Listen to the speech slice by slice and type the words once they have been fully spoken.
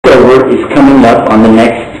up on the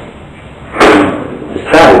next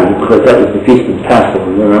Saturday, because that was the Feast of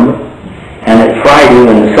Passover, remember? And at Friday,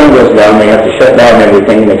 when the sun goes down, they have to shut down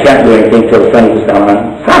everything, and they can't do anything until the sun goes down on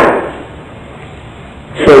Saturday.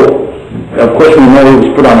 So, of course, we know he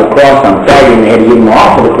was put on the cross on Friday, and they had to get him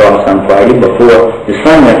off of the cross on Friday before the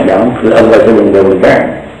sun went down, because otherwise they wouldn't go to bury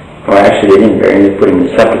him. Or actually, they didn't bury him, they put him in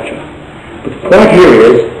the sepulchre. But the point here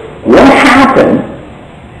is, what happened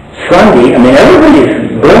Sunday? I mean, everybody's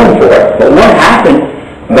going for it, but what happened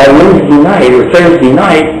by Wednesday night or Thursday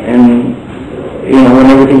night, and when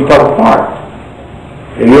everything fell apart?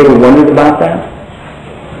 Have you ever wondered about that?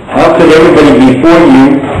 How could everybody be for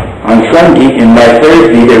you on Sunday, and by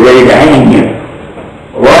Thursday they're ready to hang you?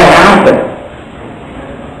 What happened?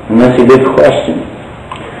 And that's a good question.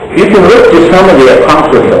 You can look to some of the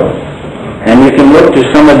Apocrypha, and you can look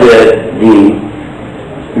to some of the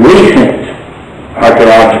recent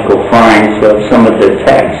archaeological finds of some of the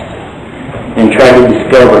text and try to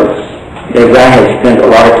discover, as I have spent a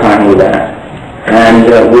lot of time with that,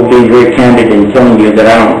 and will be very candid in telling you that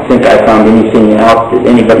I don't think I found anything out that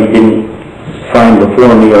anybody didn't find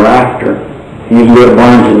before me or after. You can go to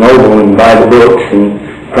Barnes & Noble and buy the books and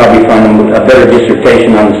probably find a better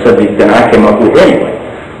dissertation on the subject than I came up with anyway.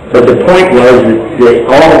 But the point was that they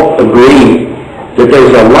all agreed that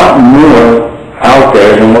there's a lot more out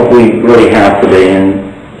there than what we really have today in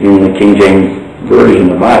the King James Version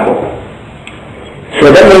of the Bible. So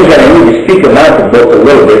that means that I need to speak about the book a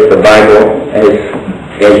little bit, the Bible,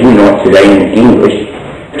 as you know it today in English,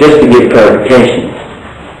 just to give clarification.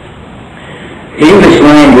 The English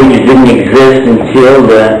language didn't exist until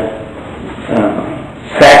the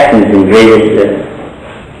Saxons invaded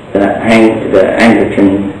the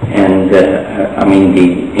Anglican and the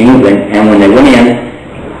England, and when they went in,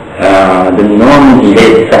 the Normans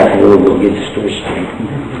invaded Saxons. We'll get the story straight.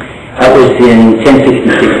 That was in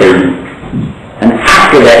 1066 AD. And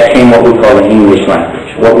after that came what we call the English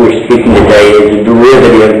language. What we're speaking today is a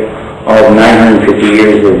derivative of 950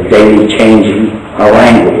 years of daily changing a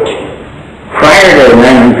language. Prior to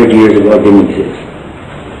 950 years ago, it didn't exist.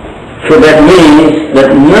 So that means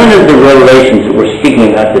that none of the revelations that we're speaking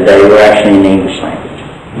about today were actually in the English language.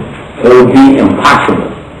 It would be impossible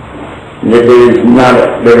that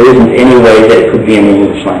there isn't any way that it could be in the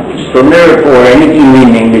English language. So therefore, anything you read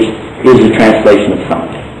in English is a translation of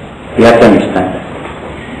something. You have to understand that.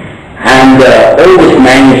 And the oldest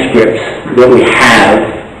manuscripts that we have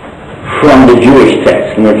from the Jewish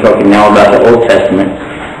text, and we're talking now about the Old Testament,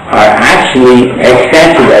 are actually,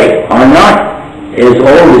 accentuate, are not as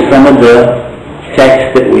old as some of the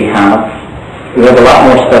texts that we have. We have a lot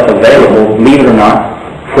more stuff available, believe it or not,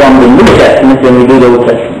 from the New Testament than we do the Old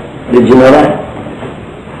Testament. Did you know that?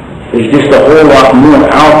 There's just a whole lot more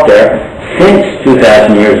out there since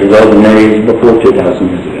 2,000 years ago than there is before 2,000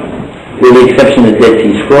 years ago. With the exception of the Dead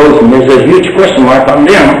Sea Scrolls, and there's a huge question mark on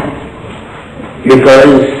them,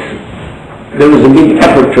 because there was a big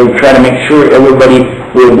effort to try to make sure everybody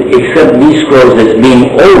would accept these scrolls as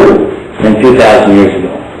being older than 2,000 years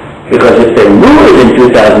ago. Because if they're newer than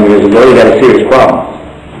 2,000 years ago, you got a serious problem.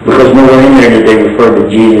 Because nowhere in there did they refer to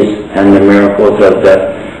Jesus and the miracles of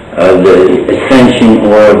the ascension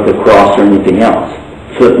or of the cross or anything else.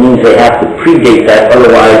 So it means they have to predate that,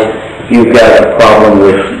 otherwise you've got a problem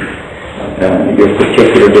with your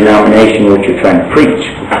particular denomination, what you're trying to preach,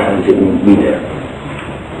 because it won't be there.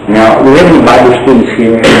 Now, do we have any Bible students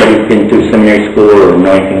here? Anybody's been through seminary school or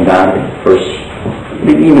know anything about it?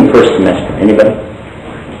 Even first semester. Anybody?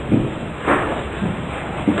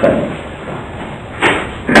 Okay.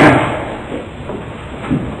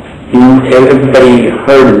 Everybody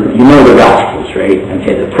heard, you know the Gospels, right?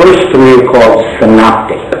 Okay, the first three are called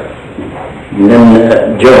synoptic. And then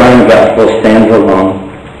the John Gospel stands alone.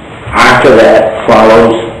 After that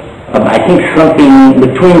follows, I think something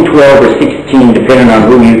between 12 or 16, depending on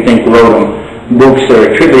who you think wrote them, books are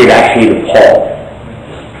attributed actually to Paul.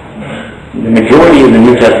 The majority of the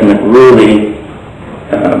New Testament really,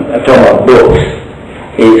 I'm talking about books,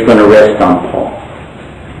 is going to rest on Paul.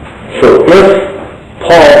 So if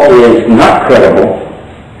Paul is not credible,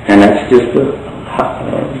 and that's just a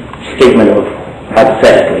statement of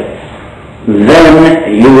hypothetically,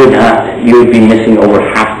 then you would be missing over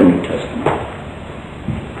half the New Testament.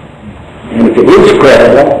 And if it is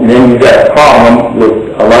credible, then you've got a problem with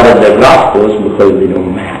a lot of the Gospels because they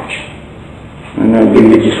don't match. And I'll give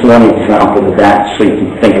you just one example of that so you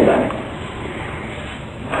can think about it.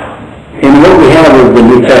 In what we have of the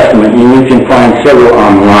New Testament, and you can find several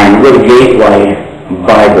online, go to Gateway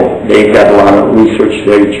Bible. They've got a lot of research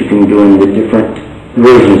there that you can do in the different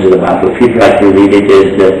versions of the Bible. If you'd like to read it,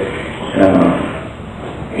 there's the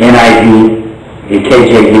NIV, the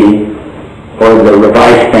KJV, or the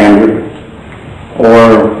Revised Standard,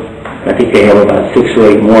 or I think they have about 6 or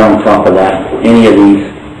 8 more on top of that, any of these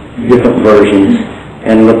different versions,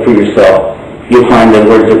 and look for yourself. You'll find the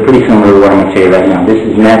words are pretty similar to what I'm going to say right now. This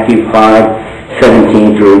is Matthew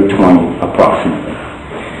 5:17 through 20, approximately.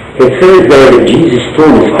 It says there that Jesus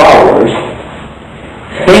told his followers,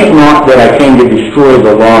 "Think not that I came to destroy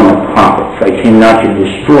the law and the prophets. I came not to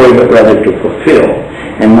destroy, but rather to fulfill.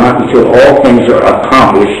 And not until all things are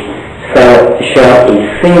accomplished shall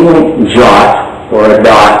a single jot, or a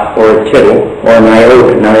dot, or a tittle, or an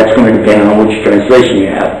iota," now that's going to depend on which translation you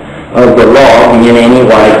have, "of the law be in any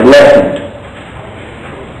wise lessened.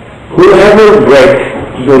 Whoever breaks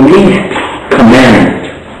the least commandment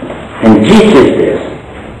and teaches this,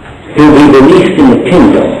 he'll be the least in the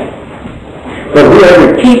kingdom. But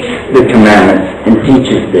whoever keeps the commandments and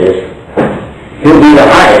teaches this, he'll be the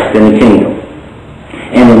highest in the kingdom.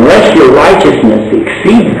 And unless your righteousness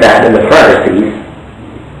exceeds that of the Pharisees,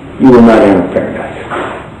 you will not enter paradise."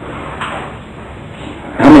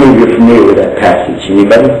 How many of you are familiar with that passage?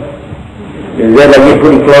 Anybody? Is that like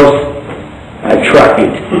pretty close? I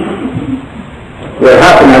tried. What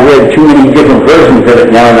happened, I read too many different versions of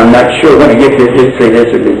it now, and I'm not sure when I get to this, say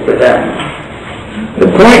this or this or that. The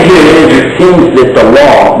point here is, it seems that the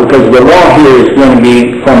law, because the law here is going to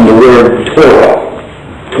be from the word Torah.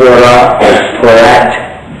 Torah or Torah,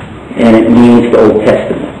 and it means the Old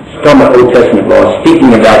Testament. It's talking about Old Testament laws,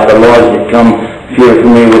 speaking about the laws that come, if you're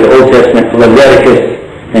familiar with the Old Testament, Leviticus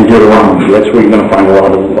and Deuteronomy. That's where you're going to find a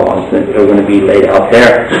lot of the laws that are going to be laid out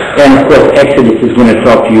there. And of course, Exodus is going to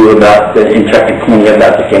talk to you about, in chapter 20,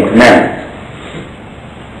 about the Ten Commandments.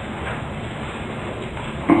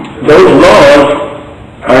 Those laws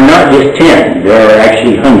are not just 10, there are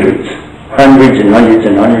actually hundreds. Hundreds and hundreds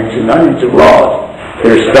and hundreds and hundreds of laws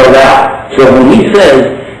that are spelled out. So when he says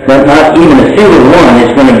that not even a single one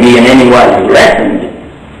is going to be in any wise lessened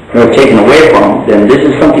or taken away from, then this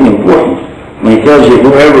is something important. When he tells you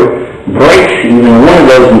whoever breaks even one of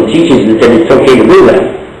those and teaches that it's okay to do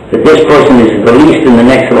that this person is the least in the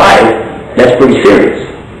next life, that's pretty serious.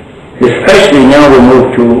 Especially now we'll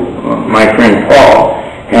move to my friend Paul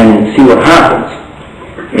and see what happens.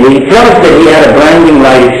 And he tells that he had a blinding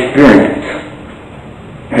light experience.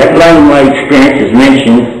 That blinding light experience is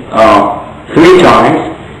mentioned 3 times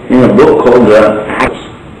in a book called Acts.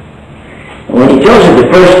 When he tells it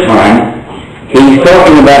the first time, he's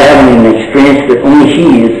talking about having an experience that only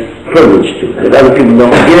he is privileged to, that other people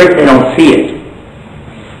don't hear it, they don't see it.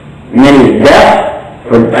 And then he's deaf,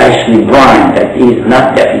 or actually blind. That he's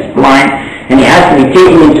not deaf, he's blind, and he has to be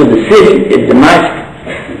taken into the city,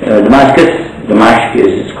 Damascus,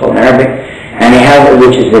 it's called in Arabic, and he has,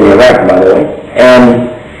 which is in Iraq, by the way, and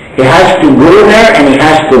he has to go there and he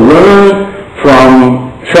has to learn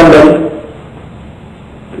from somebody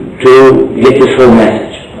to get this whole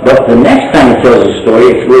message. But the next time he tells a story,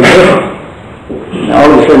 it's a little different. Now,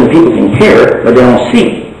 all of a sudden people can hear it, but they don't see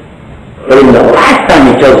it. But in the last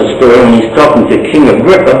time he tells a story, when he's talking to King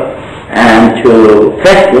Agrippa and to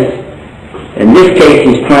Festus, in this case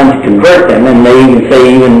he's trying to convert them, and they even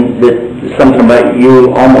say that something about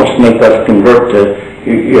you almost make us convert to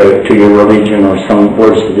your religion, or some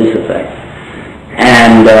words to this effect.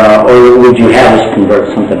 And, or would you have us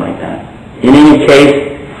convert, something like that. In any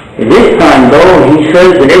case, this time, though, he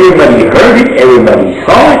says that everybody heard it, everybody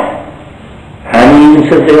saw it, and he even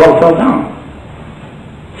says they all fell down.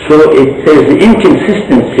 So there's an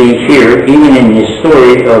inconsistency here, even in his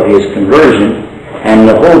story of his conversion, and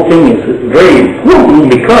the whole thing is very important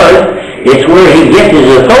because it's where he gets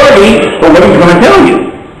his authority for what he's going to tell you.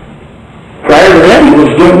 Prior to that, he was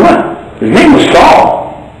doing what? His name was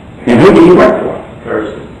Saul. And who did he work for?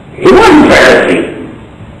 Pharisee. He wasn't Pharisee.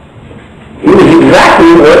 He was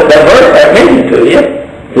exactly what that verse I mentioned to you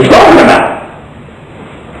is talking about.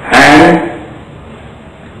 And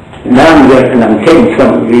now I'm taking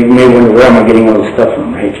some, you may wonder where am I getting all this stuff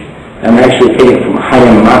from, right? I'm actually taking it from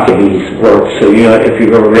Hiram Maccabee's work. So, you know, if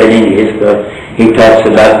you've ever read any of his stuff, he talks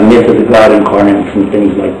about the myth of the God incarnate and some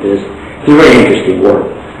things like this. It's a very interesting work.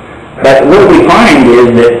 But what we find is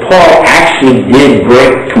that Paul actually did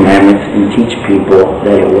break commandments and teach people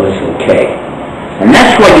that it was okay. And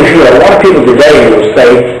that's why you hear a lot of people today will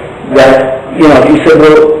say that, you know, if you say,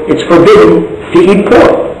 well, it's forbidden to eat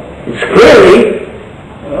pork. It's clearly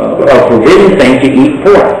a forbidden thing to eat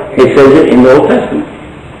pork. It says it in the Old Testament.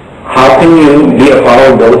 How can you be a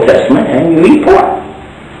follower of the Old Testament and you eat pork?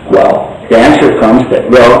 Well, the answer comes that,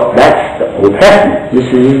 well, that's the Old Testament. This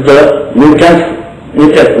is the New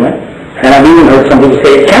Testament. And I've even heard some people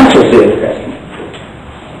say it cancels the Old Testament.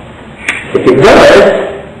 If it does,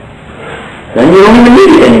 then you don't even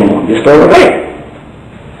need it anymore. Just throw it away.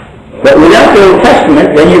 But without the Old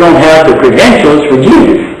Testament, then you don't have the credentials for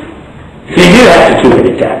Jesus. So you do have to keep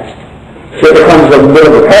it attached. So it becomes a bit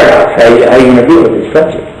of a paradox. How are you going to deal with this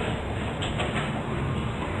subject?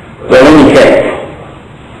 Well, in any case,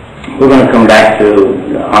 we're going to come back to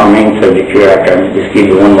our main subject here after I just give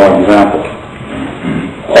you one more example.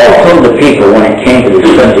 Paul told the people when it came to the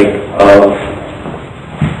subject of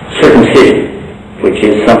circumcision, which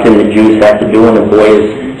is something the Jews have to do when a boy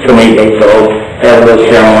is so many days old, they have a little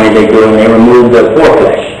ceremony they do, and they remove the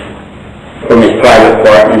foreflesh from his private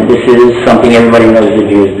part, and this is something everybody knows the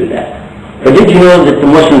Jews do that. But did you know that the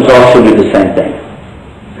Muslims also do the same thing?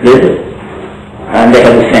 Did they? And they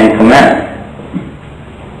have the same commandment.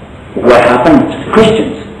 What happened to the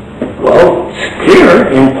Christians? Well, it's clear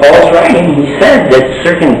in Paul's writing. He said that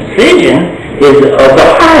circumcision is of the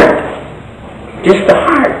heart. Just the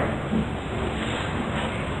heart.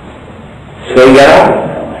 So you got out of it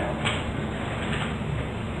that way.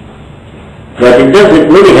 But it doesn't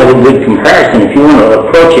really have a good comparison if you want to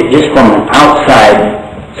approach it just from an outside,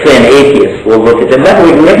 say an atheist will look at that. By the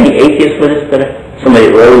way, do we have any atheists with us today? Somebody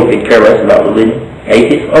really could care less about religion?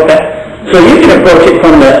 Atheists? Okay. So you can approach it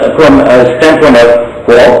from a standpoint of,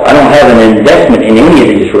 well, I don't have an investment in any of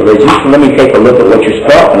these religions, so let me take a look at what you're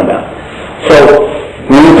talking about. So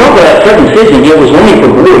when we talk about circumcision, it was only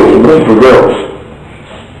for boys, it wasn't for girls.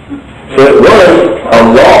 So it was a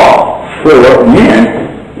law for men.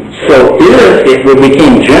 So if it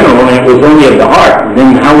became general and it was only of the heart,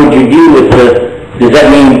 then how would you deal with does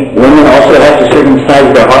that mean women also have to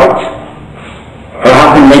circumcise their hearts? Or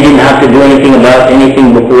how come they didn't have to do anything about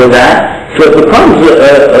anything before that? So it becomes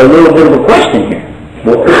a little bit of a question here.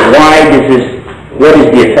 Why does this, what is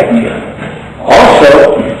the effect here?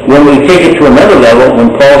 Also, when we take it to another level, when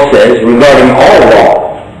Paul says, regarding all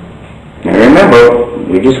law, now remember,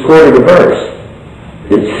 we just quoted a verse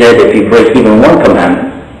that said if you break even one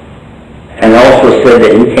commandment, and also said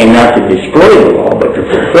that he came not to destroy the law, but to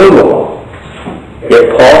fulfill the law.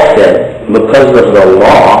 Yet Paul said, because of the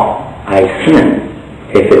law, I sinned.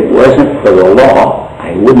 If it wasn't for the law,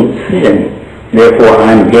 I wouldn't sin. Therefore,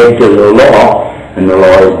 I'm dead to the law, and the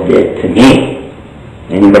law is dead to me.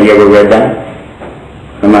 Anybody ever read that?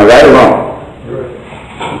 Am I right or wrong?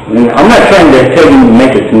 I'm not trying to tell you to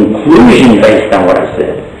make a conclusion based on what I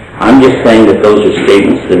said. I'm just saying that those are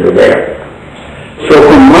statements that are there. So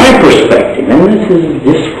from my perspective, and this is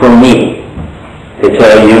just for me to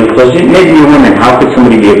tell you, because maybe you're wondering, how could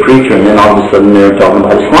somebody be a preacher and then all of a sudden they're talking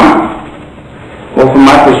about Islam? Well, from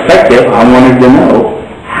my perspective, I wanted to know,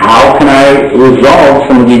 how can I resolve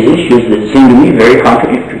some of these issues that seem to me very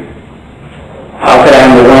contradictory? How could I,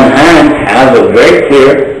 on the one hand, have a very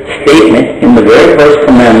clear statement in the very first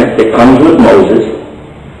commandment that comes with Moses,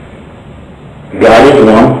 God is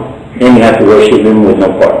one, and you have to worship him with no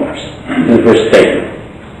partners. This is the first statement.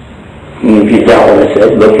 And if you doubt what I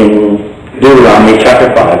said, look in Deuteronomy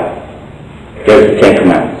chapter 5. There's the Ten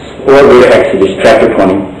Commandments. Or go to Exodus chapter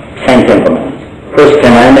 20, same Ten Commandments. First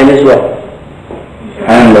commandment is what?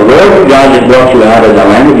 And the Lord God that brought you out of the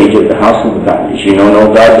land of Egypt, the house of the bondage. You know no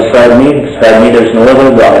God beside me. Beside me there's no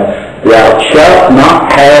other God. Thou shalt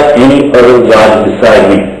not have any other God beside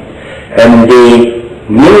me. And the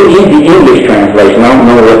New Easy English translation, I don't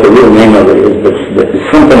know what the real name of it is, but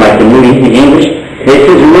it's something like the New Easy English. It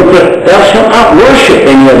says, thou shalt not worship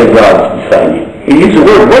any other gods beside me. It uses the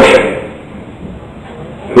word worship,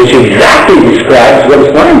 which exactly describes what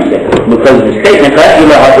Islam says, because the statement, La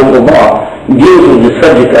ilaha illallah, deals with the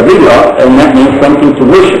subject of ilah, and that means something to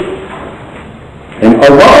worship. And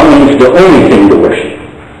Allah means the only thing to worship.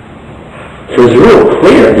 So it's real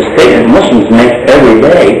clear, the statement Muslims make every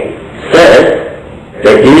day says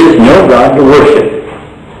there is no God to worship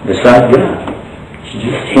besides God. It's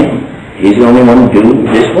just him. He's the only one who do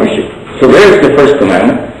this worship. So there's the first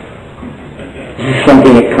commandment. This is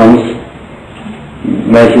something that comes,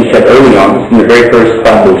 as we said early on, it's in the very first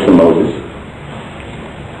 5 books of Moses.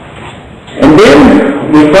 And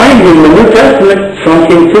then we find in the New Testament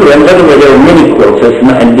something too. And by the way, there are many quotes.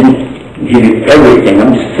 I didn't give you everything.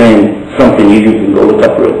 I'm just saying something you can go look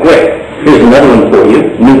up real quick. Here's another one for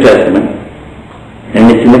you, New Testament.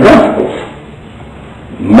 And it's in the Gospels.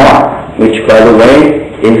 Mark, which by the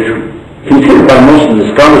way is considered by most of the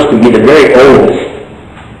scholars to be the very oldest.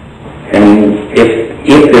 And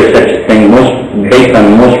if there's such a thing, based on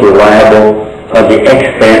the most reliable of the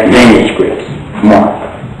extant manuscripts, Mark.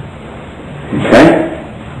 Okay?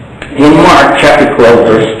 In Mark chapter 12,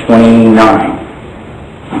 verse 29,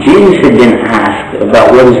 Jesus had been asked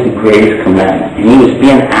about what is the greatest commandment. And he was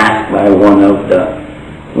being asked by one of the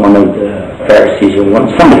Pharisees, or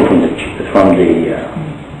somebody from the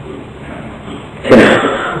synagogue.